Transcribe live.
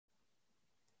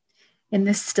in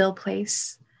this still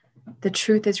place, the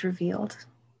truth is revealed.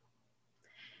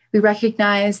 We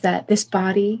recognize that this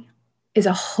body is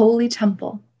a holy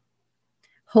temple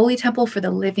for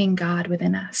the living God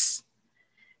within us.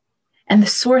 And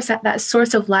that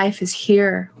source of life is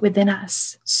here within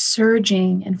us,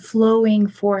 surging and flowing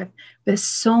forth with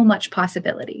so much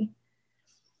possibility.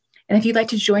 And if you'd like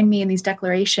to join me in these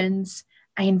declarations,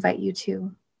 I invite you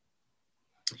to.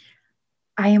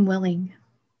 I am willing.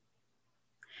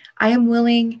 I am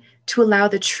willing to allow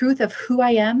the truth of who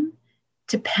I am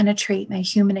to penetrate my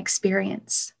human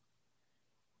experience.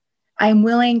 I am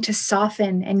willing to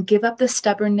soften and give up the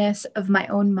stubbornness of my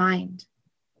own mind,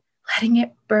 letting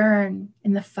it burn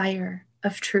in the fire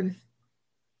of truth.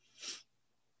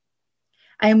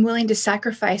 I am willing to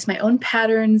sacrifice my own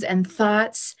patterns and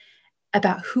thoughts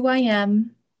about who I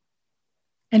am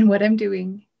and what I'm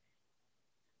doing.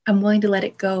 I'm willing to let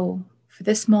it go for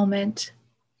this moment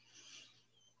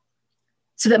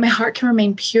so that my heart can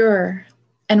remain pure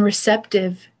and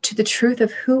receptive to the truth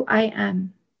of who I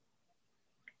am,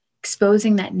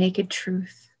 exposing that naked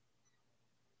truth.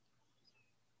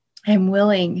 I am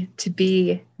willing to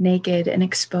be naked and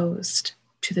exposed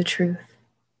to the truth.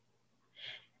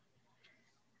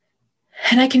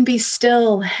 And I can be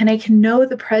still, and I can know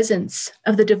the presence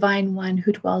of the divine one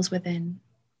who dwells within.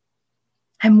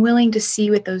 I'm willing to see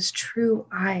with those true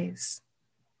eyes.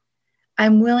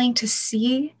 I'm willing to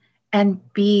see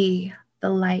and be the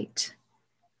light.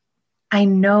 I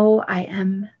know I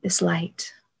am this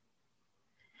light.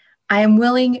 I am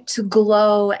willing to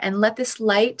glow and let this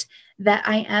light that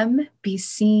I am be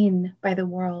seen by the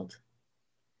world.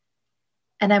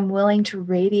 And I'm willing to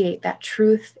radiate that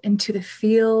truth into the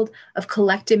field of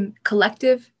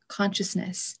collective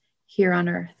consciousness here on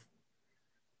earth.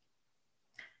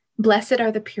 Blessed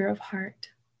are the pure of heart,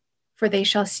 for they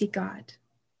shall see God.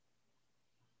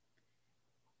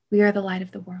 We are the light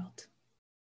of the world.